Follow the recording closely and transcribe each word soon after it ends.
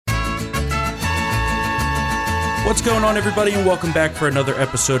What's going on, everybody, and welcome back for another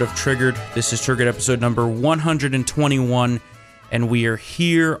episode of Triggered. This is Triggered episode number 121, and we are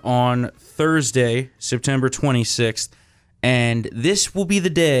here on Thursday, September 26th, and this will be the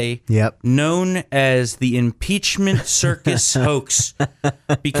day known as the impeachment circus hoax,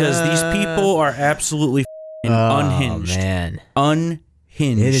 because these people are absolutely unhinged. Man. Unhinged.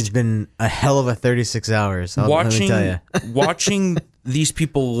 It has been a hell of a 36 hours. Let me tell you. Watching these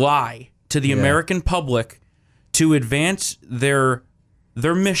people lie to the American public to advance their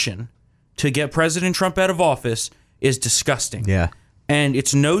mission to get President Trump out of office is disgusting. Yeah. And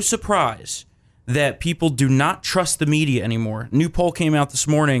it's no surprise that people do not trust the media anymore. New poll came out this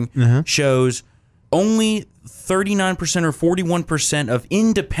morning, shows only 39% or 41% of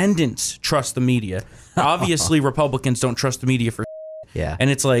independents trust the media. Obviously, Republicans don't trust the media for and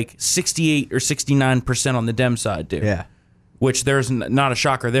it's like 68 or 69% on the Dem side, dude. Yeah. Which there's not a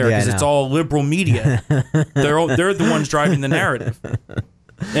shocker there because it's all liberal media. They're the ones driving the narrative.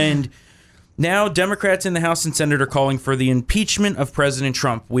 And now Democrats in the House and Senate are calling for the impeachment of President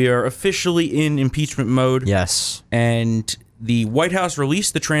Trump. We are officially in impeachment mode. Yes. And the White House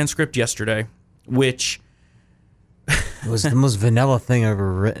released the transcript yesterday, which it was the most vanilla thing I've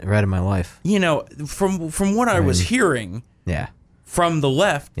ever read in my life. You know, from what I was hearing from the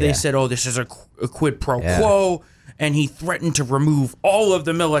left, they said, oh, this is a quid pro quo. And he threatened to remove all of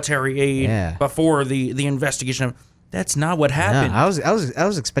the military aid before the investigation. That's not what happened. No, I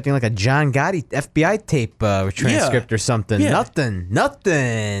was expecting like a John Gotti FBI tape transcript or something. Yeah.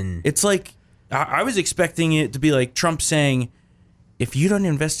 Nothing. It's like I was expecting it to be like Trump saying, if you don't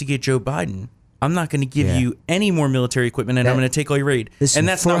investigate Joe Biden, I'm not going to give you any more military equipment, and I'm going to take all your aid. Listen, and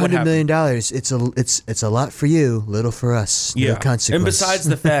that's not what happened. $400 million. It's a lot for you, little for us. No consequence. And besides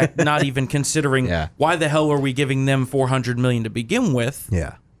the fact, not even considering why the hell are we giving them $400 million to begin with?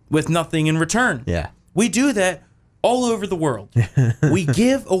 With nothing in return. We do that all over the world. We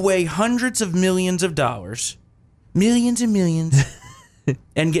give away hundreds of millions of dollars, millions and millions,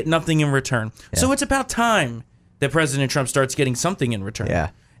 and get nothing in return. So it's about time that President Trump starts getting something in return.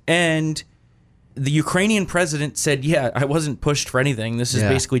 And the Ukrainian president said, I wasn't pushed for anything. This is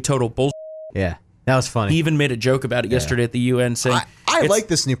basically total bullshit. Yeah, that was funny. He even made a joke about it yesterday at the UN, saying... I like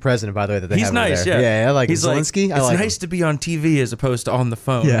this new president, by the way, that they have over nice, there. Yeah, I like He's Zelensky. Like, it's nice to be on TV as opposed to on the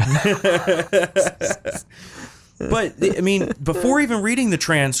phone. But, I mean, before even reading the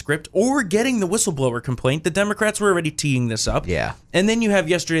transcript or getting the whistleblower complaint, the Democrats were already teeing this up. And then you have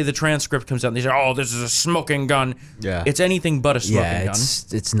yesterday the transcript comes out and they say, oh, this is a smoking gun. It's anything but a smoking gun.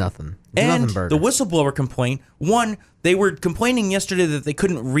 It's nothing. And the whistleblower complaint, one, they were complaining yesterday that they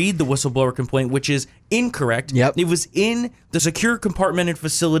couldn't read the whistleblower complaint, which is incorrect. It was in the secure compartmented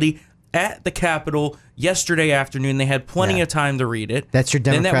facility at the Capitol yesterday afternoon. They had plenty of time to read it. That's your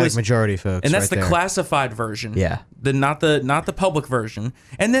Democratic majority, folks. And that's the classified version. Not the public version.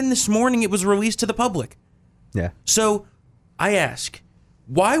 And then this morning it was released to the public. So I ask,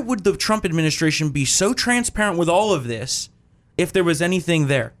 why would the Trump administration be so transparent with all of this if there was anything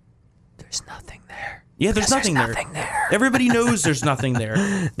there? There's nothing there. Yeah, there's nothing there. Everybody knows there's nothing there.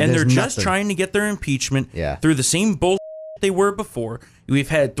 And they're just trying to get their impeachment through the same bullshit they were before. We've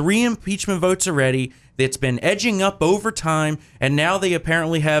had 3 impeachment votes already. It's been edging up over time, and now they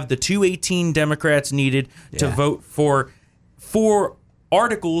apparently have the 218 Democrats needed to vote for 4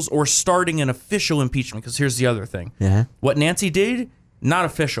 articles or starting an official impeachment. Because here's the other thing. What Nancy did, not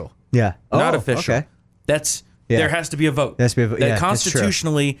official. Not official. Okay. That's there has to be a vote.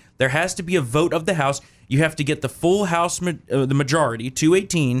 Constitutionally, there has to be a vote of the House. You have to get the full House, the majority,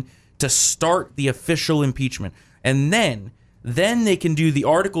 218, to start the official impeachment. And then they can do the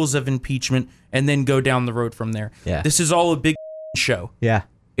articles of impeachment and then go down the road from there. This is all a big show.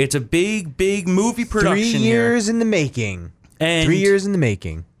 It's a big movie production. 3 years in the making. And 3 years in the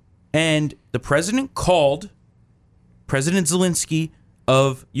making. And the president called President Zelensky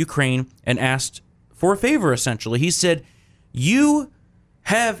of Ukraine and asked for a favor, essentially. He said, you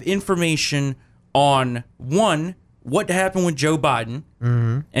have information on, 1, what happened with Joe Biden,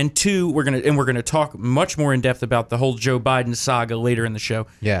 and 2, we're gonna talk much more in depth about the whole Joe Biden saga later in the show.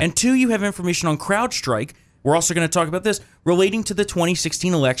 And 2, you have information on CrowdStrike. We're also going to talk about this relating to the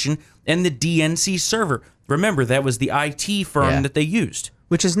 2016 election and the DNC server. Remember, that was the IT firm that they used,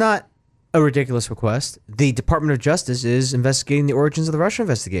 which is not a ridiculous request. The Department of Justice is investigating the origins of the Russia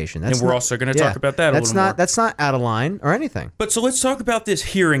investigation. And we're also going to talk about that a little more. That's not out of line or anything. But so let's talk about this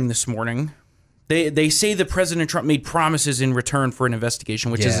hearing this morning. They say that President Trump made promises in return for an investigation,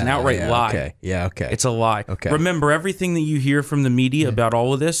 which is an outright lie. Okay. It's a lie. Remember, everything that you hear from the media about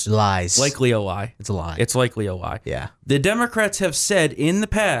all of this? Lies. Likely a lie. It's a lie. It's likely a lie. Yeah. The Democrats have said in the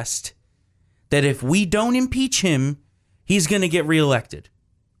past that if we don't impeach him, he's going to get reelected.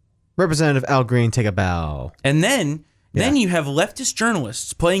 Representative Al Green, take a bow. And then you have leftist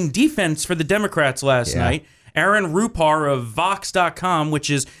journalists playing defense for the Democrats last night. Aaron Rupar of Vox.com, which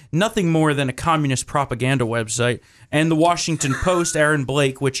is nothing more than a communist propaganda website, and the Washington Post, Aaron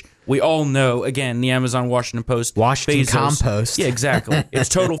Blake, which we all know, again, the Amazon Washington Post. Washington Compost. Yeah, exactly. It's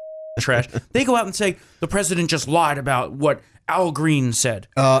total trash. They go out and say, the president just lied about what Al Green said.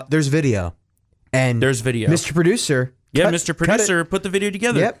 There's video. And there's video. Mr. Producer. Mr. Producer put the video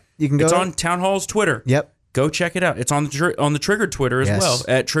together. Yep. You can go. It's on Town Hall's Twitter. Yep. Go check it out. It's on the Triggered Twitter as well,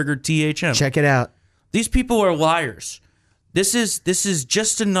 at Triggered THM. Check it out. These people are liars. This is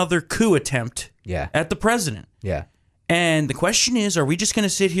just another coup attempt at the president. Yeah. And the question is, are we just going to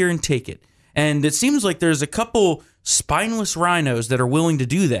sit here and take it? And it seems like there's a couple spineless rhinos that are willing to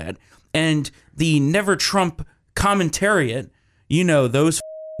do that. And the Never Trump commentariat, those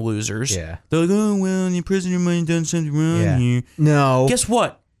losers. Yeah. They're like, oh, well, the president might have done something wrong here. No. Guess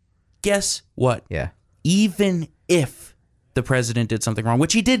what? Yeah. Even if the president did something wrong,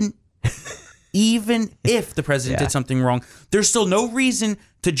 which he didn't, even if the president did something wrong, there's still no reason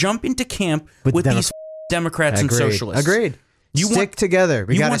to jump into camp with these Democrats and socialists. Agreed. Stick together.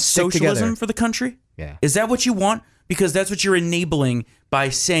 We gotta stick together. Socialism for the country? Yeah. Is that what you want? Because that's what you're enabling by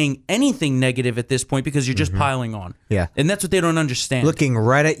saying anything negative at this point, because you're just piling on. Yeah. And that's what they don't understand. Looking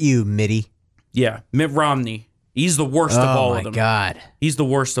right at you, Mitty. Yeah. Mitt Romney. He's the worst of all of them. Oh, my God. He's the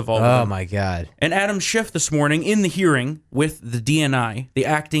worst of all of them. Oh, my God. And Adam Schiff this morning in the hearing with the DNI, the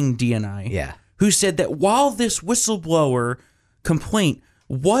acting DNI, who said that while this whistleblower complaint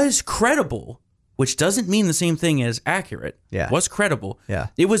was credible, which doesn't mean the same thing as accurate, was credible. Yeah.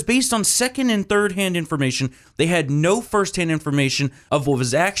 It was based on second and third hand information. They had no first hand information of what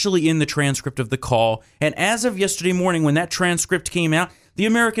was actually in the transcript of the call. And as of yesterday morning, when that transcript came out, the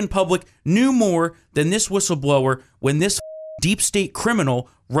American public knew more than this whistleblower when this deep state criminal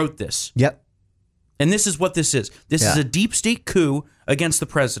wrote this. Yep. And this is what this is. This is a deep state coup against the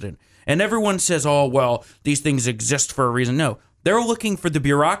president. And everyone says, oh, well, these things exist for a reason. No, they're looking for the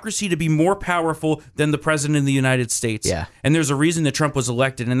bureaucracy to be more powerful than the president of the United States. Yeah. And there's a reason that Trump was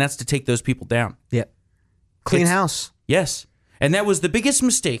elected, and that's to take those people down. Yep. Clean house. Yes. And that was the biggest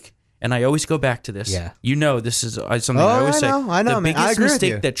mistake. And I always go back to this. Yeah. This is something I always say. I know, the man. I biggest agree with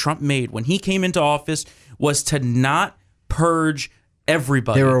mistake you. that Trump made when he came into office was to not purge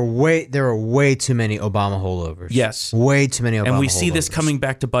everybody. There were way too many Obama holdovers. Yes. Way too many Obama holdovers. And we see this coming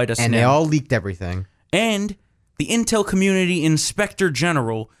back to bite us now. And they all leaked everything. And the Intel Community Inspector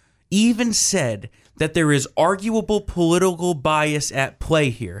General even said that there is arguable political bias at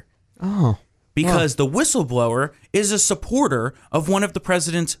play here. Oh. Because the whistleblower is a supporter of one of the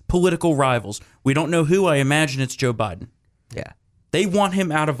president's political rivals. We don't know who. I imagine it's Joe Biden. Yeah. They want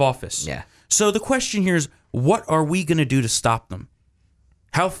him out of office. Yeah. So the question here is, what are we going to do to stop them?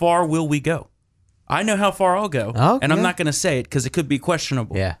 How far will we go? I know how far I'll go. Oh, and I'm not going to say it because it could be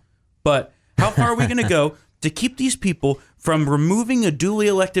questionable. Yeah. But how far are we going to go to keep these people from removing a duly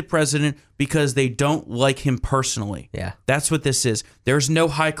elected president because they don't like him personally? Yeah. That's what this is. There's no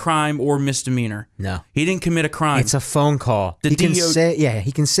high crime or misdemeanor. No. He didn't commit a crime. It's a phone call. He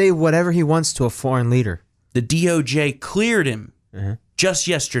can say whatever he wants to a foreign leader. The DOJ cleared him just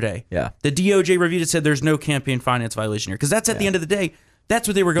yesterday. Yeah. The DOJ reviewed it, said there's no campaign finance violation here. Because that's at the end of the day, that's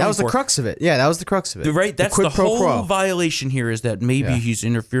what they were going for. That was the crux of it. Yeah, that was the crux of it. Right? That's the whole violation here, is that maybe he's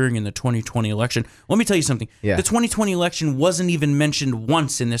interfering in the 2020 election. Let me tell you something. Yeah. The 2020 election wasn't even mentioned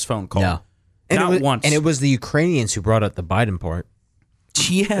once in this phone call. No. Not once. And it was the Ukrainians who brought up the Biden part.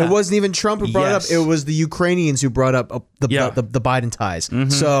 Yeah. It wasn't even Trump who brought it up. It was the Ukrainians who brought up the Biden ties.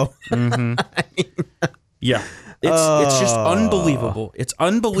 So. Yeah. It's just unbelievable. It's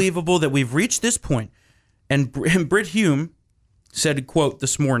unbelievable that we've reached this point. And Brit Hume said, quote,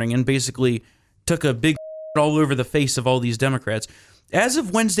 this morning, and basically took a big all over the face of all these Democrats. As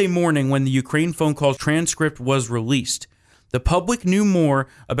of Wednesday morning, when the Ukraine phone call transcript was released, the public knew more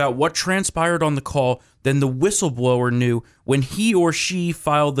about what transpired on the call than the whistleblower knew when he or she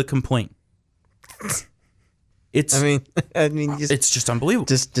filed the complaint. It's just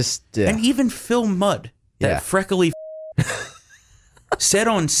unbelievable. And even Phil Mudd, that freckly said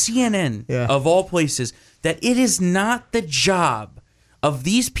on CNN, of all places, that it is not the job of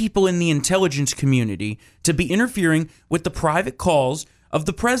these people in the intelligence community to be interfering with the private calls of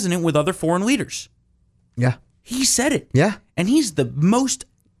the president with other foreign leaders. Yeah. He said it. Yeah. And he's the most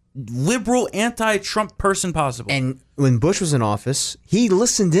liberal, anti-Trump person possible. And when Bush was in office, he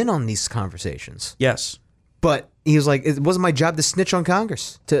listened in on these conversations. Yes. But he was like, it wasn't my job to snitch on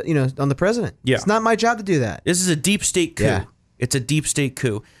Congress, on the president. Yeah. It's not my job to do that. This is a deep state coup. Yeah. It's a deep state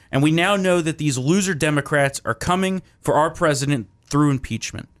coup. And we now know that these loser Democrats are coming for our president through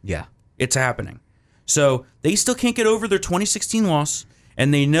impeachment. Yeah. It's happening. So they still can't get over their 2016 loss,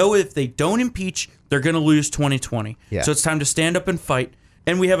 and they know if they don't impeach, they're going to lose 2020. Yeah. So it's time to stand up and fight.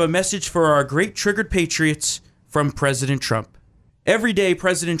 And we have a message for our great triggered patriots from President Trump. Every day,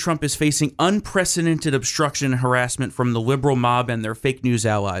 President Trump is facing unprecedented obstruction and harassment from the liberal mob and their fake news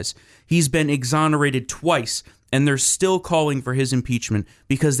allies. He's been exonerated twice, and they're still calling for his impeachment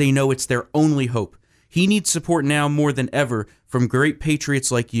because they know it's their only hope. He needs support now more than ever from great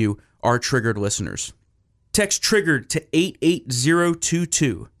patriots like you, our triggered listeners. Text TRIGGERED to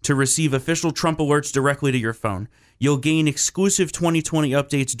 88022 to receive official Trump alerts directly to your phone. You'll gain exclusive 2020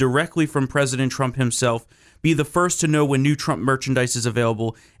 updates directly from President Trump himself, be the first to know when new Trump merchandise is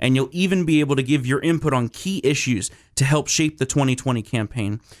available, and you'll even be able to give your input on key issues to help shape the 2020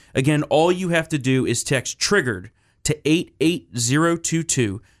 campaign. Again, all you have to do is text TRIGGERED to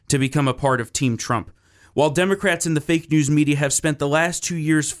 88022 to become a part of Team Trump. While Democrats and the fake news media have spent the last 2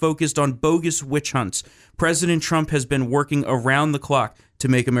 years focused on bogus witch hunts, President Trump has been working around the clock to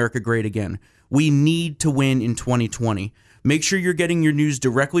make America great again. We need to win in 2020. Make sure you're getting your news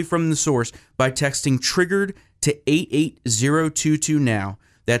directly from the source by texting TRIGGERED to 88022 now.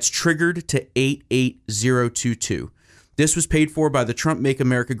 That's TRIGGERED to 88022. This was paid for by the Trump Make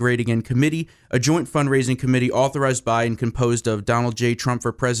America Great Again Committee, a joint fundraising committee authorized by and composed of Donald J. Trump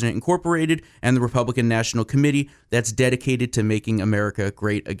for President Incorporated and the Republican National Committee that's dedicated to making America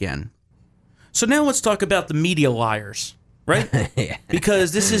great again. So now let's talk about the media liars, right? Yeah.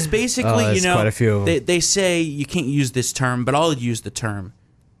 Because this is basically, quite a few of them. They say you can't use this term, but I'll use the term.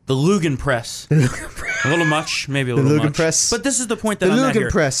 The Lugan Press. A little much, maybe a little Lugan much. Press. But this is the point that The I'm at Lugan here.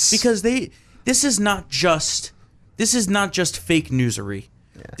 Press. Because this is not just fake newsery.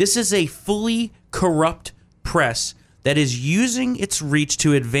 Yeah. This is a fully corrupt press that is using its reach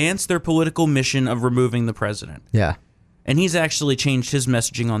to advance their political mission of removing the president. Yeah. And he's actually changed his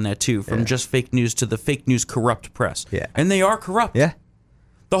messaging on that too, from just fake news to the fake news corrupt press. Yeah. And they are corrupt. Yeah.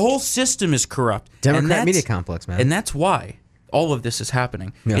 The whole system is corrupt. Democrat media complex, man. And that's why all of this is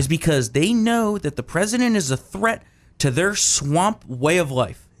happening, is because they know that the president is a threat to their swamp way of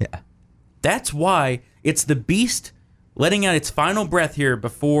life. Yeah. That's why it's the beast letting out its final breath here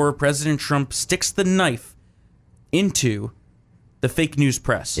before President Trump sticks the knife into the fake news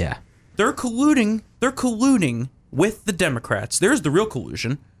press. Yeah. They're colluding with the Democrats. There's the real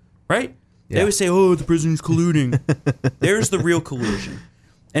collusion, right? Yeah. They always say, oh, the president's colluding. There's the real collusion.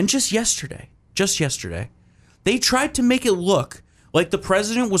 And just yesterday, they tried to make it look like the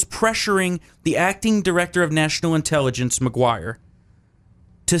president was pressuring the acting director of national intelligence, McGuire,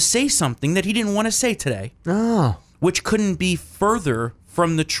 to say something that he didn't want to say today. Oh. Which couldn't be further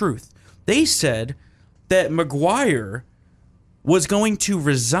from the truth. They said that McGuire was going to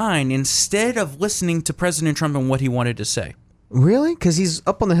resign instead of listening to President Trump and what he wanted to say. Really? Because he's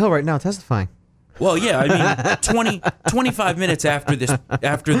up on the hill right now testifying. Well, yeah, I mean, 25 minutes after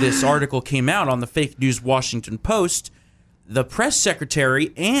this article came out on the fake news Washington Post, the press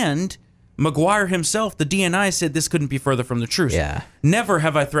secretary and McGuire himself, the DNI, said this couldn't be further from the truth. Yeah. Never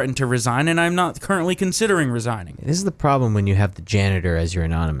have I threatened to resign, and I'm not currently considering resigning. This is the problem when you have the janitor as your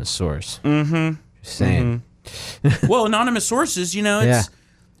anonymous source. Mm-hmm. Just saying. Mm-hmm. Well, anonymous sources, you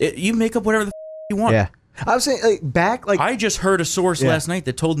make up whatever the you want. Yeah. I was saying, I just heard a source last night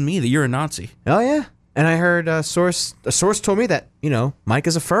that told me that you're a Nazi. Oh, yeah. And I heard a source told me that, Mike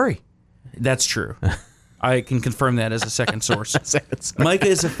is a furry. That's true. I can confirm that as a second source. Micah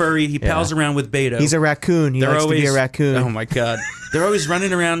is a furry. He pals around with Beto. He's a raccoon. He likes to be a raccoon. Oh, my God. They're always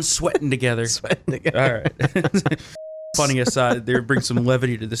running around sweating together. All right. Funny aside, they bring some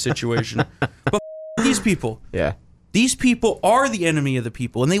levity to the situation. But these people. Yeah. These people are the enemy of the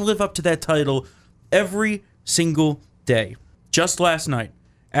people, and they live up to that title every single day. Just last night,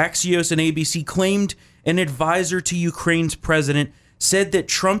 Axios and ABC claimed an advisor to Ukraine's president said that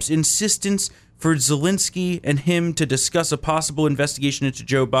Trump's insistence for Zelensky and him to discuss a possible investigation into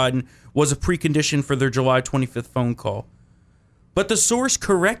Joe Biden was a precondition for their July 25th phone call. But the source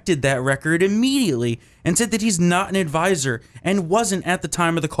corrected that record immediately and said that he's not an advisor and wasn't at the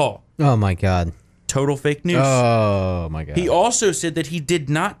time of the call. Oh, my God. Total fake news. Oh, my God. He also said that he did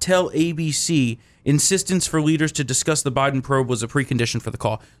not tell ABC insistence for leaders to discuss the Biden probe was a precondition for the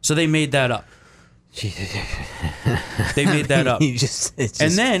call. So they made that up. They made that up. It's just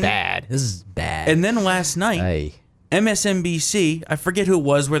bad. This is bad. And then last night, MSNBC, I forget who it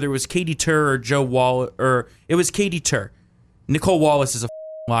was, whether it was Katie Tur or Joe Wallace, or it was Katie Tur. Nicole Wallace is a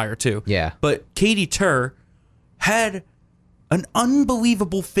liar too. Yeah. But Katie Tur had an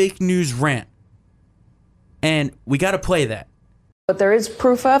unbelievable fake news rant. And we got to play that. What there is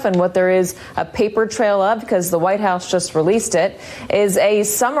proof of and what there is a paper trail of, because the White House just released it, is a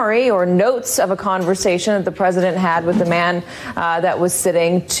summary or notes of a conversation that the president had with the man that was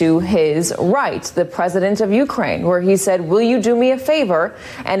sitting to his right, the president of Ukraine, where he said, will you do me a favor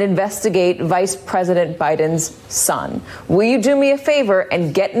and investigate Vice President Biden's son? Will you do me a favor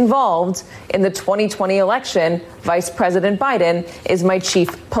and get involved in the 2020 election? Vice President Biden is my chief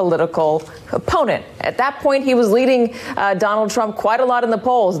political opponent. At that point, he was leading Donald Trump quite a lot in the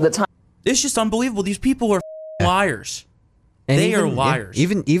polls at the time. It's just unbelievable. These people are liars. And they are liars.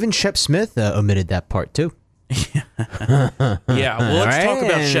 Even Shep Smith omitted that part too. Yeah, well, let's talk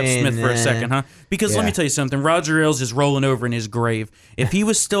about Shep Smith for a second, huh? Because let me tell you something. Roger Ailes is rolling over in his grave. If he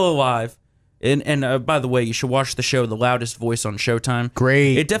was still alive, and by the way, you should watch the show The Loudest Voice on Showtime.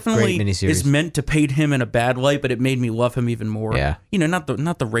 Great. It definitely is meant to paint him in a bad light, but it made me love him even more. Yeah. You know, not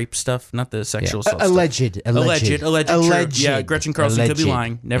the rape stuff, not the sexual stuff. Alleged. Yeah, Gretchen Carlson could be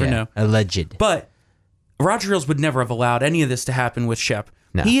lying. Never know. Alleged. But Roger Ailes would never have allowed any of this to happen with Shep.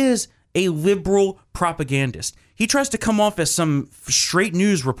 No. He is a liberal propagandist. He tries to come off as some straight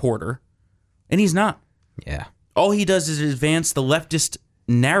news reporter, and he's not. Yeah. All he does is advance the leftist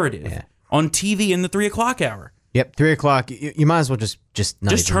narrative on TV in the 3 o'clock hour. Yep, 3 o'clock. You might as well just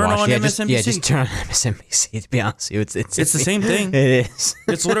not even turn watch. on MSNBC. Just turn on MSNBC. To be honest with you, it's the same thing. It is.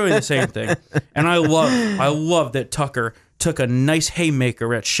 It's literally the same thing. And I love that Tucker took a nice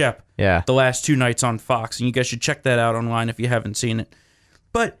haymaker at Shep the last 2 nights on Fox, and you guys should check that out online if you haven't seen it.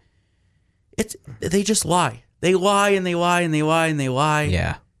 But they just lie. They lie and they lie and they lie and they lie.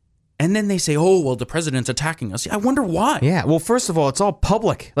 Yeah. And then they say, oh, well, the president's attacking us. I wonder why. Yeah, well, first of all, it's all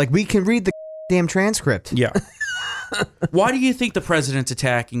public. Like, we can read the damn transcript. Yeah. Why do you think the president's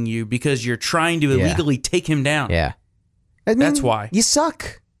attacking you? Because you're trying to illegally take him down. Yeah. I mean, that's why. You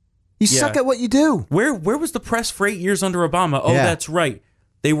suck. You suck at what you do. Where was the press for 8 years under Obama? Oh, that's right.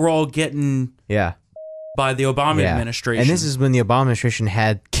 They were all getting by the Obama administration. And this is when the Obama administration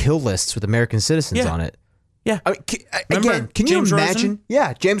had kill lists with American citizens on it. Yeah. I mean, can you imagine? Rosen?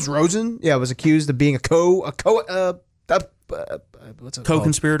 Yeah, James Rosen. Yeah, was accused of being a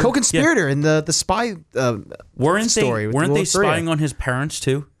co-conspirator in the spy story. Weren't they spying on his parents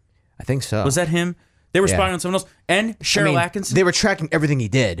too? I think so. Was that him? They were spying on someone else. And Cheryl Atkinson. They were tracking everything he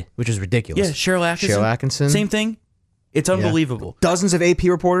did, which is ridiculous. Yeah, Cheryl Atkinson. Same thing. It's unbelievable. Dozens of AP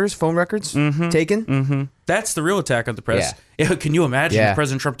reporters, phone records taken. Mm-hmm. That's the real attack on the press. Yeah. Can you imagine if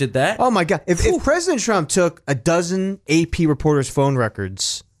President Trump did that? Oh, my God. If President Trump took a dozen AP reporters' phone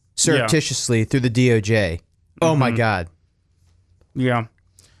records surreptitiously through the DOJ, oh, my God. Yeah.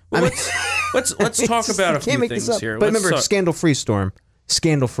 Well, let's talk about a few things here. But remember, scandal-free Storm.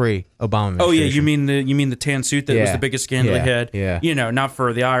 Scandal-free Obama administration. Oh yeah, you mean the tan suit that was the biggest scandal he had? Yeah. You know, not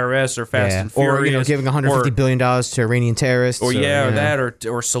for the IRS or Fast and Furious, or giving $150 billion to Iranian terrorists, or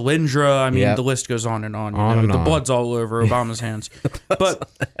Solyndra. I mean, the list goes on and on. The blood's all over Obama's hands.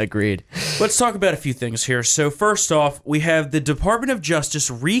 But agreed. Let's talk about a few things here. So first off, we have the Department of Justice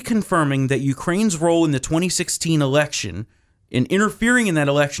reconfirming that Ukraine's role in the 2016 election and interfering in that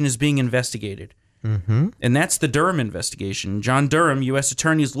election is being investigated. Mm-hmm. And that's the Durham investigation. John Durham, U.S.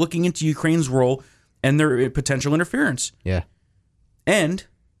 attorney, is looking into Ukraine's role and their potential interference. Yeah. And,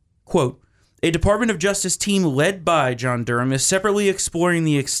 quote, a Department of Justice team led by John Durham is separately exploring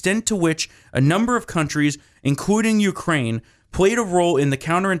the extent to which a number of countries, including Ukraine, played a role in the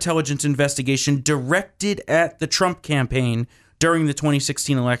counterintelligence investigation directed at the Trump campaign during the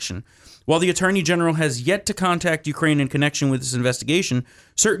 2016 election. While the Attorney General has yet to contact Ukraine in connection with this investigation,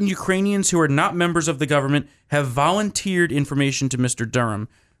 certain Ukrainians who are not members of the government have volunteered information to Mr. Durham,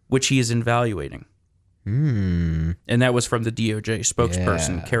 which he is evaluating. And that was from the DOJ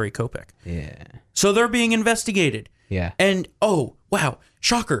spokesperson, Kerry Kopek. Yeah. So they're being investigated. Yeah. And, oh, wow,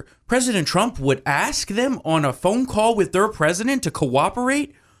 shocker. President Trump would ask them on a phone call with their president to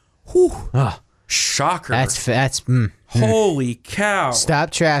cooperate? Whew. Shocker. That's Holy cow.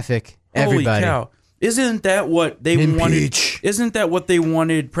 Stop traffic. Everybody. Holy cow. Isn't that what they wanted? Isn't that what they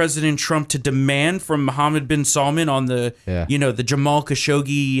wanted President Trump to demand from Mohammed bin Salman on the, the Jamal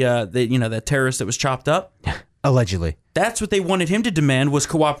Khashoggi, that terrorist that was chopped up? Allegedly. That's what they wanted him to demand, was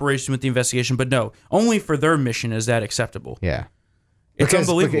cooperation with the investigation. But no, only for their mission is that acceptable. Yeah. It's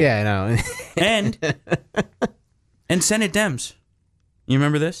unbelievable. Yeah, I know. and Senate Dems. You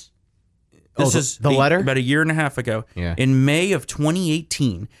remember this? This is the letter? About a year and a half ago. Yeah. In May of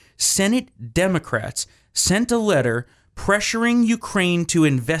 2018, Senate Democrats sent a letter pressuring Ukraine to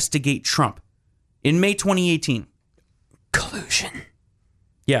investigate Trump. In May 2018. Collusion.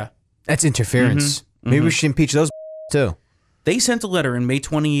 Yeah. That's interference. Maybe we should impeach those too. They sent a letter in May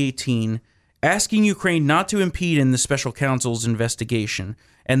 2018 asking Ukraine not to impede in the special counsel's investigation.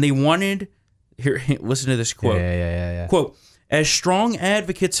 And they wanted, here, listen to this quote. Yeah. Quote, as strong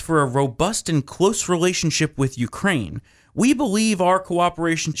advocates for a robust and close relationship with Ukraine, we believe our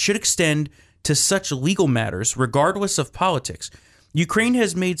cooperation should extend to such legal matters, regardless of politics. Ukraine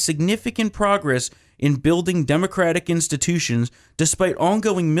has made significant progress in building democratic institutions despite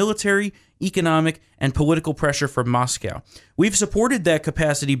ongoing military, economic, and political pressure from Moscow. We've supported that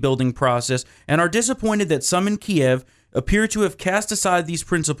capacity building process and are disappointed that some in Kiev appear to have cast aside these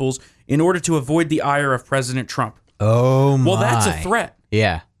principles in order to avoid the ire of President Trump. Oh, my. Well, that's a threat.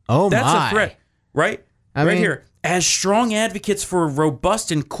 Yeah. Oh, that's my. That's a threat, right? I mean, here. As strong advocates for a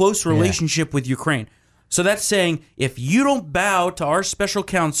robust and close relationship with Ukraine. So that's saying, if you don't bow to our special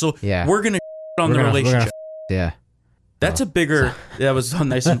counsel, we're going to on the relationship. Yeah. That's a bigger... That was so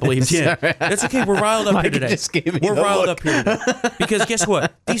nice and believed. Yeah. That's okay. We're riled up here today. We're riled up here today. Because guess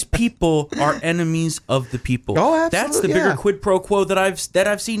what? These people are enemies of the people. Oh, absolutely. That's the bigger quid pro quo that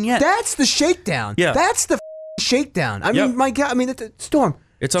I've seen yet. That's the shakedown. Yeah. That's the shakedown. I mean, my God. I mean, Storm.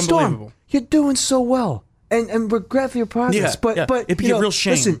 It's unbelievable. Storm, you're doing so well. And we're glad for your progress. But it'd be a real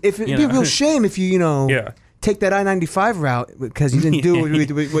shame. Listen, it'd be a real shame if you take that I-95 route because you didn't do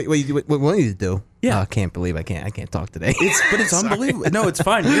what you wanted to do. Yeah, I can't believe I can't talk today. But it's unbelievable. No, it's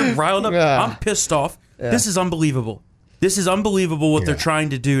fine. You're riled up. I'm pissed off. This is unbelievable. This is unbelievable what they're trying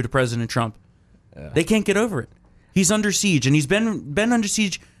to do to President Trump. They can't get over it. He's under siege, and he's been under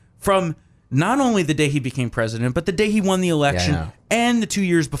siege from not only the day he became president, but the day he won the election and the 2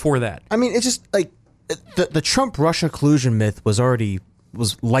 years before that. I mean, it's just like the Trump-Russia collusion myth was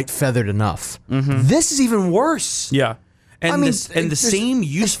light feathered enough. Mm-hmm. This is even worse. Yeah, and the same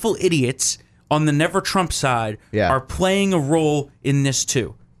useful idiots on the Never Trump side are playing a role in this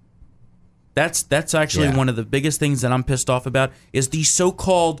too. That's actually one of the biggest things that I'm pissed off about is these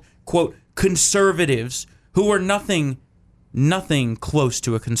so-called quote conservatives who are nothing close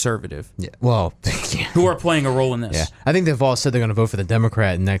to a conservative. Yeah. Well, who are playing a role in this. Yeah. I think they've all said they're going to vote for the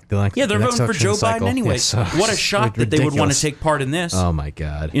Democrat in the next they're voting for Joe Biden anyway. What a shock that they would want to take part in this. Oh, my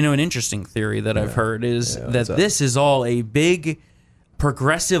God. You know, an interesting theory that I've heard is that this is all a big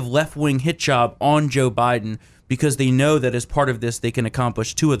progressive left-wing hit job on Joe Biden because they know that as part of this, they can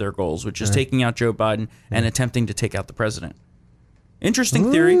accomplish two of their goals, which is taking out Joe Biden and attempting to take out the president.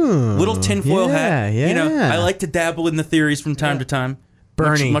 Interesting theory. Little tinfoil hat. Yeah. You know, I like to dabble in the theories from time to time.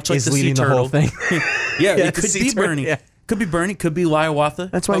 Bernie much like is the leading the whole thing. It could be Bernie. Yeah. Could be Bernie. Could be Hiawatha.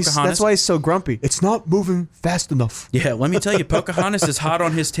 That's why he's so grumpy. It's not moving fast enough. Yeah, let me tell you, Pocahontas is hot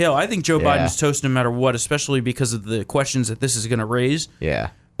on his tail. I think Joe Biden's toast no matter what, especially because of the questions that this is going to raise. Yeah.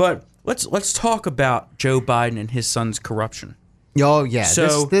 But let's talk about Joe Biden and his son's corruption. Oh yeah.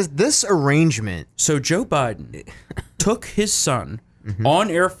 So this arrangement. So Joe Biden took his son on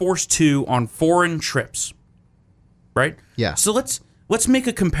Air Force Two on foreign trips, right? Yeah. So let's make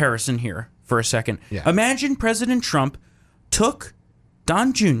a comparison here for a second. Yeah. Imagine President Trump took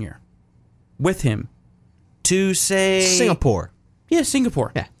Don Jr. with him to, say... Singapore. Yeah,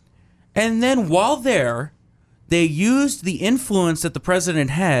 Singapore. Yeah. And then while there, they used the influence that the president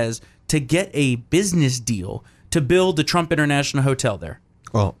has to get a business deal to build the Trump International Hotel there.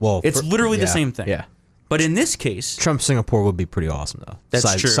 Well, it's literally the same thing. Yeah. But in this case... Trump Singapore would be pretty awesome, though.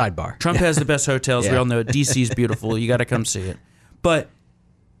 That's true. Sidebar. Trump has the best hotels. We all know it. DC's beautiful. You got to come see it. But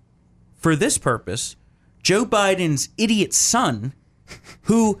for this purpose, Joe Biden's idiot son,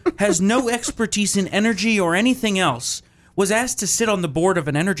 who has no expertise in energy or anything else, was asked to sit on the board of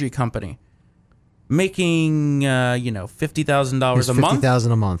an energy company, making, $50,000 a month.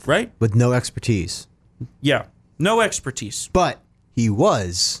 $50,000 a month. Right? With no expertise. Yeah. No expertise. But... he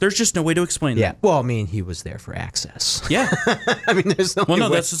was. There's just no way to explain that. Yeah. Well, I mean, he was there for access. Yeah. I mean, there's no way. Well, no,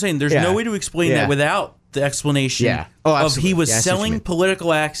 that's the same. There's no way to explain that without the explanation of he was selling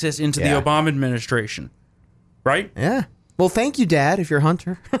political access into the Obama administration. Right? Yeah. Well, thank you, Dad, if you're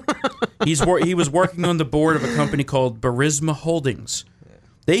Hunter. He was working on the board of a company called Burisma Holdings.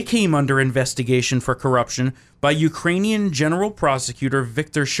 They came under investigation for corruption by Ukrainian General Prosecutor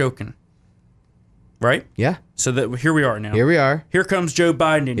Viktor Shokin. Right? Yeah. So that here we are now. Here we are. Here comes Joe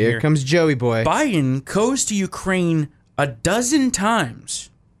Biden in here. Here comes Joey boy. Biden goes to Ukraine a dozen times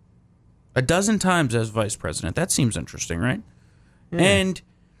as vice president. That seems interesting, right? Yeah. And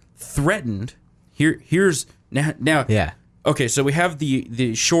threatened. Here's now. Yeah. Okay, so we have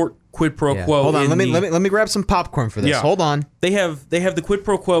the short quid pro quo. Hold on, let me grab some popcorn for this. Yeah. Hold on. They have the quid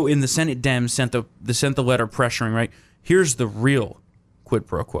pro quo in the Senate Dems sent the letter pressuring, right? Here's the real quid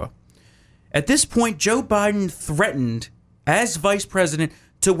pro quo. At this point, Joe Biden threatened, as vice president,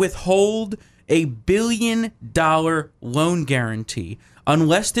 to withhold $1 billion loan guarantee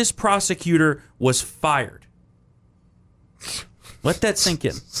unless this prosecutor was fired. Let that sink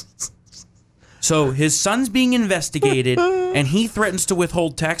in. So his son's being investigated, and he threatens to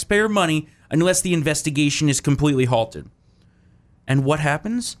withhold taxpayer money unless the investigation is completely halted. And what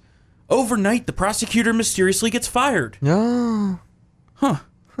happens? Overnight, the prosecutor mysteriously gets fired. No. Huh.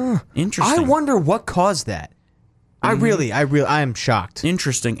 Interesting. I wonder what caused that. I am shocked.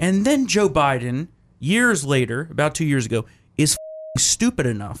 Interesting. And then Joe Biden, years later, about 2 years ago, is stupid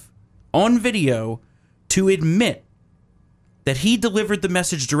enough on video to admit that he delivered the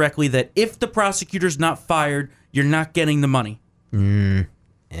message directly that if the prosecutor's not fired, you're not getting the money. Yeah.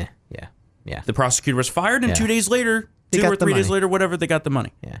 The prosecutor was fired, and 2 days later, They 2 or got the 3 days money. later, whatever, they got the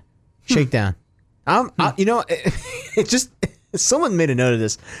money. Yeah. Shakedown. It just... Someone made a note of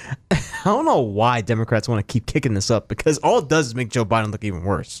this. I don't know why Democrats want to keep kicking this up, because all it does is make Joe Biden look even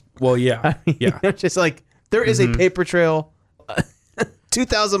worse. Well, yeah. Yeah. It's just like, there is a paper trail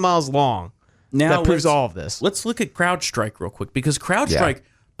 2,000 miles long that proves all of this. Let's look at CrowdStrike real quick, because CrowdStrike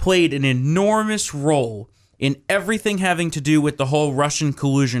played an enormous role in everything having to do with the whole Russian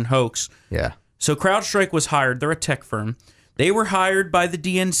collusion hoax. Yeah. So CrowdStrike was hired. They're a tech firm. They were hired by the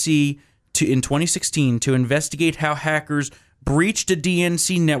DNC in 2016 to investigate how hackers breached a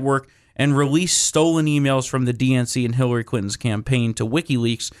DNC network and released stolen emails from the DNC and Hillary Clinton's campaign to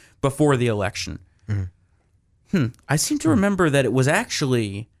WikiLeaks before the election. I seem to remember that it was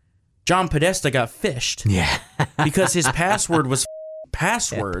actually John Podesta got phished. Yeah. Because his password was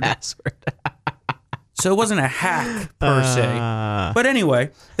password. So it wasn't a hack per se. But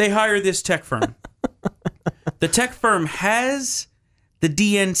anyway, they hire this tech firm. The tech firm has the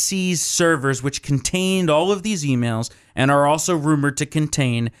DNC's servers, which contained all of these emails and are also rumored to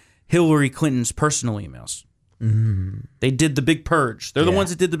contain Hillary Clinton's personal emails. They did the big purge. They're the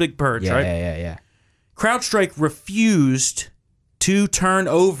ones that did the big purge, right? Yeah. CrowdStrike refused to turn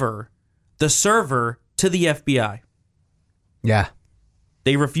over the server to the FBI. Yeah.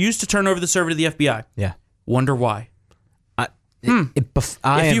 They refused to turn over the server to the FBI. Yeah. Wonder why.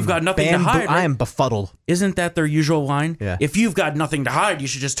 If you've got nothing to hide, I am befuddled. Isn't that their usual line? Yeah. If you've got nothing to hide, you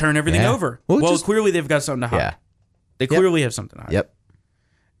should just turn everything over. Well, clearly they've got something to hide. Yeah. They clearly have something to hide. Yep.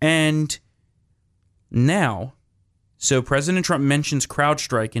 And now, so President Trump mentions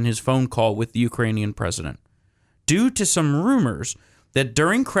CrowdStrike in his phone call with the Ukrainian president, due to some rumors that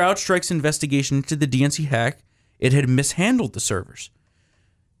during CrowdStrike's investigation into the DNC hack, it had mishandled the servers.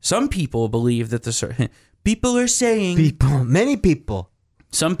 Some people believe that people are saying... Many people.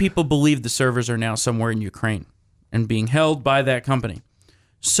 Some people believe the servers are now somewhere in Ukraine and being held by that company.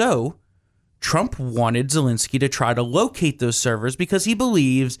 So, Trump wanted Zelensky to try to locate those servers because he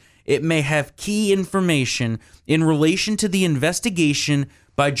believes it may have key information in relation to the investigation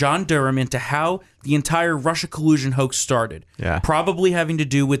by John Durham into how the entire Russia collusion hoax started. Yeah. Probably having to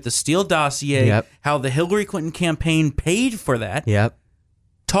do with the Steele dossier, how the Hillary Clinton campaign paid for that. Yep.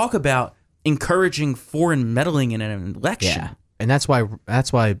 Talk about encouraging foreign meddling in an election. Yeah. And that's why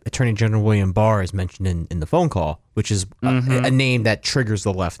Attorney General William Barr is mentioned in the phone call, which is a name that triggers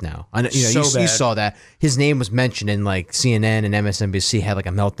the left now. I know, you saw that his name was mentioned in like CNN and MSNBC had like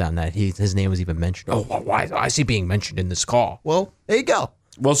a meltdown that his name was even mentioned. Oh, why is he being mentioned in this call? Well, there you go.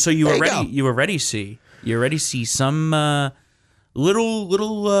 Well, so you already see some little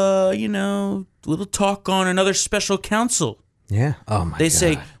talk on another special counsel. Yeah. Oh my God. They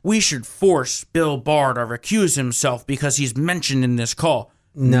say we should force Bill Barr to recuse himself because he's mentioned in this call.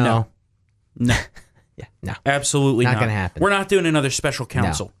 No. Yeah. No. Absolutely not. Not gonna happen. We're not doing another special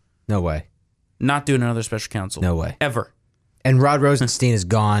counsel. No way. Not doing another special counsel. No way. Ever. And Rod Rosenstein is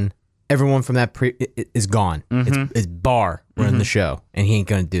gone. Everyone from that is gone. It's Barr running the show, and he ain't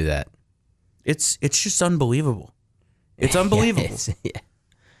gonna do that. It's just unbelievable. It's unbelievable. Yeah.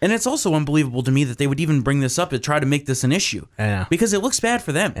 And it's also unbelievable to me that they would even bring this up to try to make this an issue. I know. Because it looks bad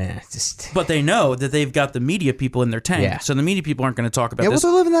for them. But they know that they've got the media people in their tank. Yeah. So the media people aren't going to talk about this. Yeah,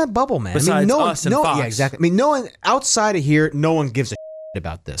 well, they're living that bubble, man. Besides us and Fox. Yeah, exactly. I mean, no one outside of here, no one gives a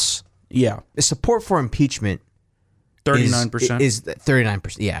about this. Yeah. The support for impeachment 39%. is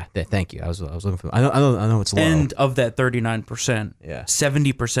 39%. Yeah, thank you. I was looking for. I know it's low. And of that 39%,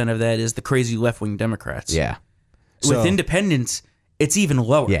 70% of that is the crazy left-wing Democrats. Yeah. With independents, it's even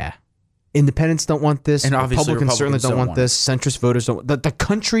lower. Yeah. Independents don't want this. And obviously Republicans certainly don't want this. Centrist voters don't. The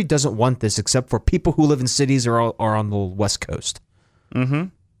country doesn't want this except for people who live in cities or on the West Coast. Mm-hmm.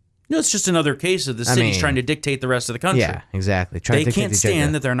 No, it's just another case of the cities trying to dictate the rest of the country. Yeah, exactly. They can't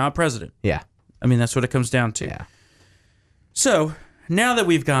stand that they're not president. Yeah. I mean, that's what it comes down to. Yeah. So, now that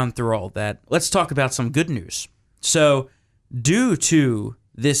we've gone through all that, let's talk about some good news. So, due to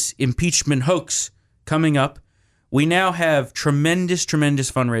this impeachment hoax coming up. We now have tremendous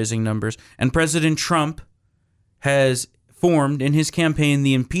fundraising numbers, and President Trump has formed in his campaign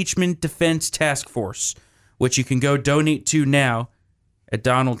the Impeachment Defense Task Force, which you can go donate to now at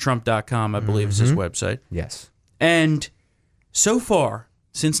donaldtrump.com, I believe is his website. Yes. And so far,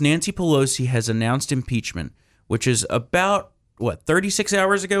 since Nancy Pelosi has announced impeachment, which is about, 36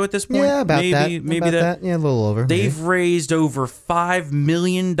 hours ago at this point? Yeah, about that. Maybe that. Yeah, a little over. They've raised over $5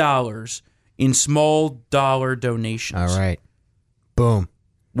 million in small dollar donations. All right. Boom.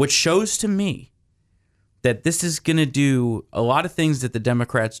 Which shows to me that this is going to do a lot of things that the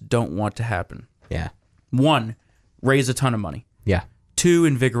Democrats don't want to happen. Yeah. 1, raise a ton of money. Yeah. 2,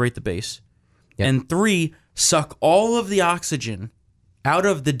 invigorate the base. Yep. And 3, suck all of the oxygen out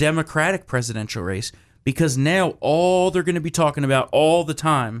of the Democratic presidential race, because now all they're going to be talking about all the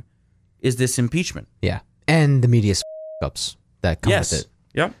time is this impeachment. Yeah. And the media ups that come with it.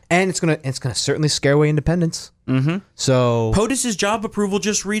 Yep. And it's gonna certainly scare away independents. Mm-hmm. So POTUS's job approval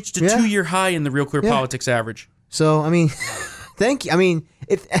just reached a 2-year high in the Real Clear Politics average. So I mean, thank you. I mean,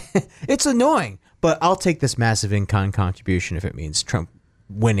 it's annoying, but I'll take this massive in-kind contribution if it means Trump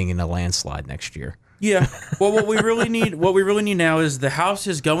winning in a landslide next year. Yeah. Well, what we really need now is the House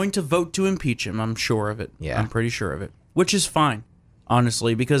is going to vote to impeach him. I'm sure of it. Yeah. I'm pretty sure of it. Which is fine,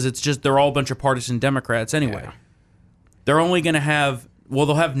 honestly, because it's just they're all a bunch of partisan Democrats anyway. Yeah. They're only going to have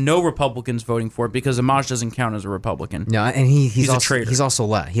they'll have no Republicans voting for it because Amash doesn't count as a Republican. No, and he's a also, traitor.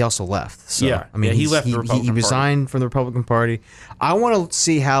 He also left. So, yeah. I mean, he left the Republican He resigned from the Republican Party. I want to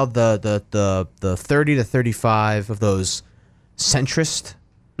see how the 30 to 35 of those centrist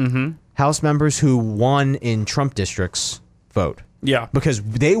House members who won in Trump districts vote. Yeah. Because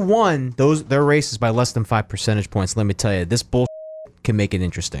they won their races by less than 5 percentage points. Let me tell you, this bullshit can make it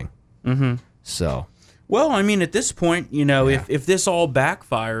interesting. Mm-hmm. So. Well, I mean, at this point, if this all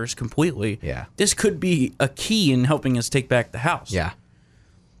backfires completely, this could be a key in helping us take back the House. Yeah.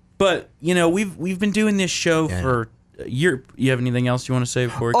 But, we've been doing this show for a year. You have anything else you want to say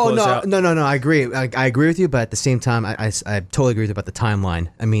before we close out? No. I agree. I agree with you, but at the same time, I totally agree with you about the timeline.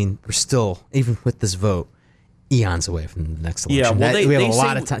 I mean, we're still, even with this vote, eons away from the next election. Yeah, well, we have a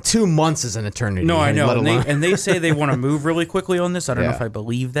lot of time. 2 months is an eternity. No, I know. And they say they want to move really quickly on this. I don't know if I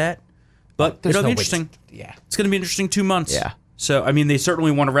believe that. But it'll be interesting. It's going to be interesting 2 months. Yeah. So, I mean, they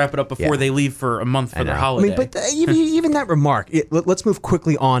certainly want to wrap it up before they leave for a month for their holiday. I mean, but even that remark, let's move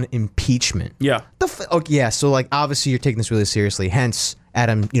quickly on impeachment. Yeah. So, like, obviously you're taking this really seriously. Hence,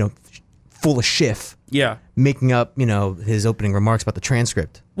 Adam, full of Schiff. Yeah. Making up, his opening remarks about the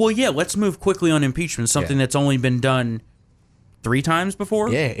transcript. Well, yeah, let's move quickly on impeachment, something that's only been done 3 times before.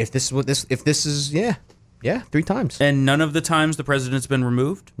 Yeah, if this is 3 times. And none of the times the president's been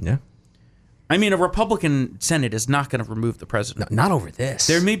removed. Yeah. I mean, a Republican Senate is not going to remove the president. No, not over this.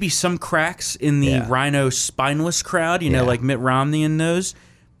 There may be some cracks in the Rhino spineless crowd, like Mitt Romney and those,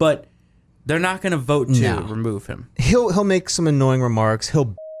 but they're not going to vote to remove him. He'll make some annoying remarks.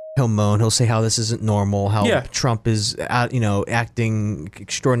 He'll moan. He'll say how this isn't normal, how Trump is acting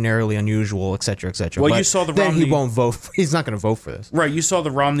extraordinarily unusual, et cetera, et cetera. Well, but you saw the then Romney. He won't vote. He's not going to vote for this. Right. You saw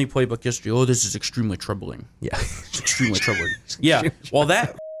the Romney playbook yesterday. Oh, this is extremely troubling. Yeah. It's extremely troubling. Yeah. Well,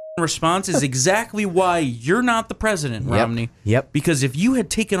 that response is exactly why you're not the president, Romney. Yep. Because if you had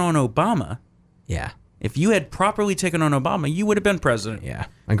taken on Obama, if you had properly taken on Obama, you would have been president. Yeah.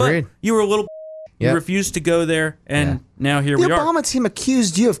 Agreed. But you were a little. You refused to go there, and now here we are. The Obama team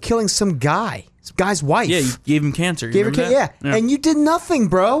accused you of killing some guy's wife. Yeah, you gave him cancer. And you did nothing,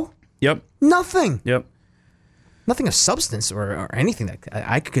 bro. Yep. Nothing. Yep. Nothing of substance or anything that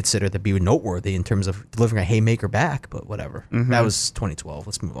I could consider to be noteworthy in terms of delivering a haymaker back, but whatever. Mm-hmm. That was 2012.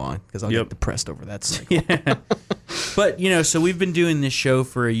 Let's move on, because I'll get depressed over that cycle. Yeah. But, so we've been doing this show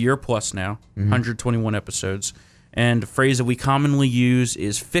for a year plus now, 121 episodes, and a phrase that we commonly use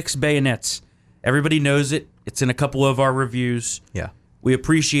is fix bayonets. Everybody knows it. It's in a couple of our reviews. Yeah. We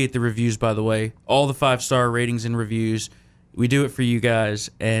appreciate the reviews, by the way. All the 5-star ratings and reviews. We do it for you guys,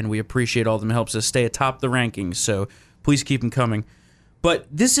 and we appreciate all of them. It helps us stay atop the rankings, so please keep them coming. But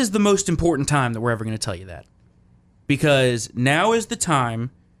this is the most important time that we're ever going to tell you that. Because now is the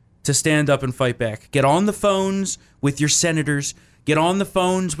time to stand up and fight back. Get on the phones with your senators. Get on the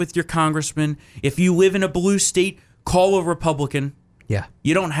phones with your congressmen. If you live in a blue state, call a Republican. Yeah.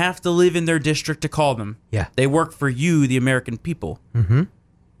 You don't have to live in their district to call them. Yeah. They work for you, the American people. Mm-hmm.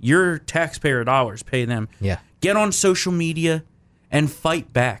 Your taxpayer dollars pay them. Yeah. Get on social media and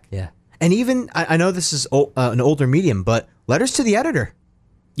fight back. Yeah. And even, I know this is an older medium, but letters to the editor.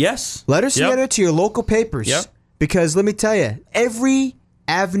 Yes. Letters to the editor, to your local papers. Yep. Because let me tell you, every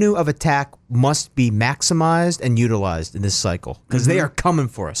avenue of attack must be maximized and utilized in this cycle because they are coming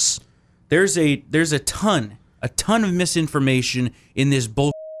for us. There's a ton of misinformation in this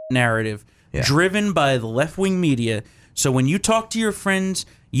bull narrative driven by the left-wing media. So when you talk to your friends,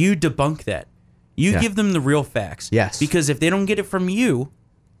 you debunk that. You give them the real facts. Yes. Because if they don't get it from you,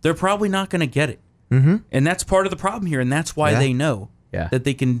 they're probably not going to get it. Mm-hmm. And that's part of the problem here, and that's why they know that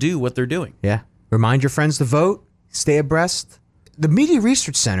they can do what they're doing. Yeah. Remind your friends to vote. Stay abreast. The Media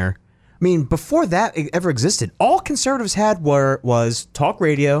Research Center, I mean, before that ever existed, all conservatives had was talk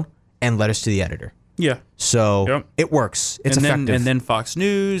radio and letters to the editor. Yeah. So it works. It's effective. And then Fox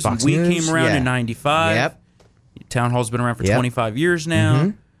News. We came around in 95. Yep. Town Hall's been around for 25 years now.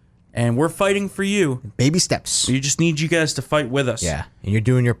 Mm-hmm. And we're fighting for you. Baby steps. We just need you guys to fight with us. Yeah. And you're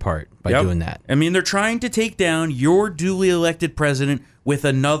doing your part by doing that. I mean, they're trying to take down your duly elected president with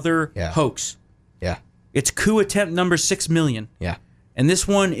another hoax. Yeah. It's coup attempt number 6 million. Yeah. And this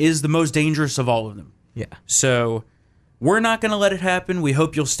one is the most dangerous of all of them. Yeah. So we're not going to let it happen. We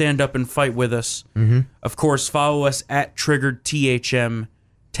hope you'll stand up and fight with us. Mm-hmm. Of course, follow us at TriggeredTHM.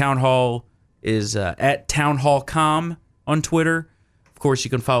 Town Hall is at TownHallCom on Twitter. Of course,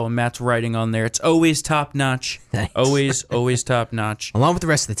 you can follow Matt's writing on there. It's always top-notch. Thanks. Always top-notch. Along with the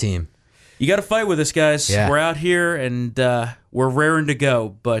rest of the team. You got to fight with us, guys. Yeah. We're out here, and we're raring to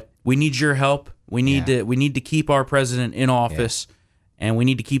go, but we need your help. We need to keep our president in office, and we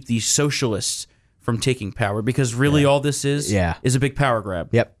need to keep these socialists from taking power, because really all this is a big power grab.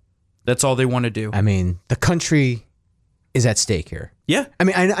 Yep. That's all they want to do. I mean, the country is at stake here. Yeah. I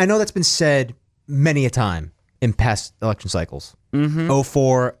mean, I know that's been said many a time in past election cycles. Mm-hmm.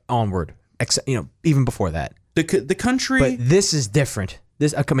 04 onward, even before that. The country... But this is different.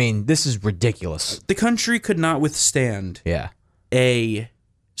 This is ridiculous. The country could not withstand a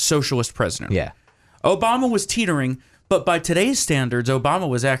socialist president. Yeah. Obama was teetering, but by today's standards, Obama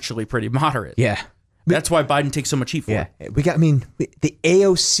was actually pretty moderate. Yeah. That's why Biden takes so much heat for it. The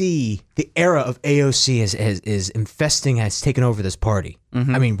AOC, the era of AOC is infesting, has taken over this party.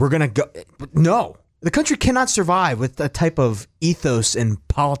 Mm-hmm. I mean, we're going to go... No. The country cannot survive with a type of ethos and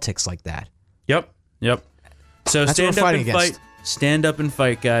politics like that. Yep. So that's stand up and fight. Stand up and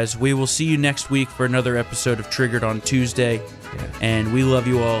fight, guys. We will see you next week for another episode of Triggered on Tuesday. Yeah. And we love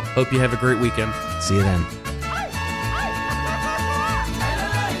you all. Hope you have a great weekend. See you then.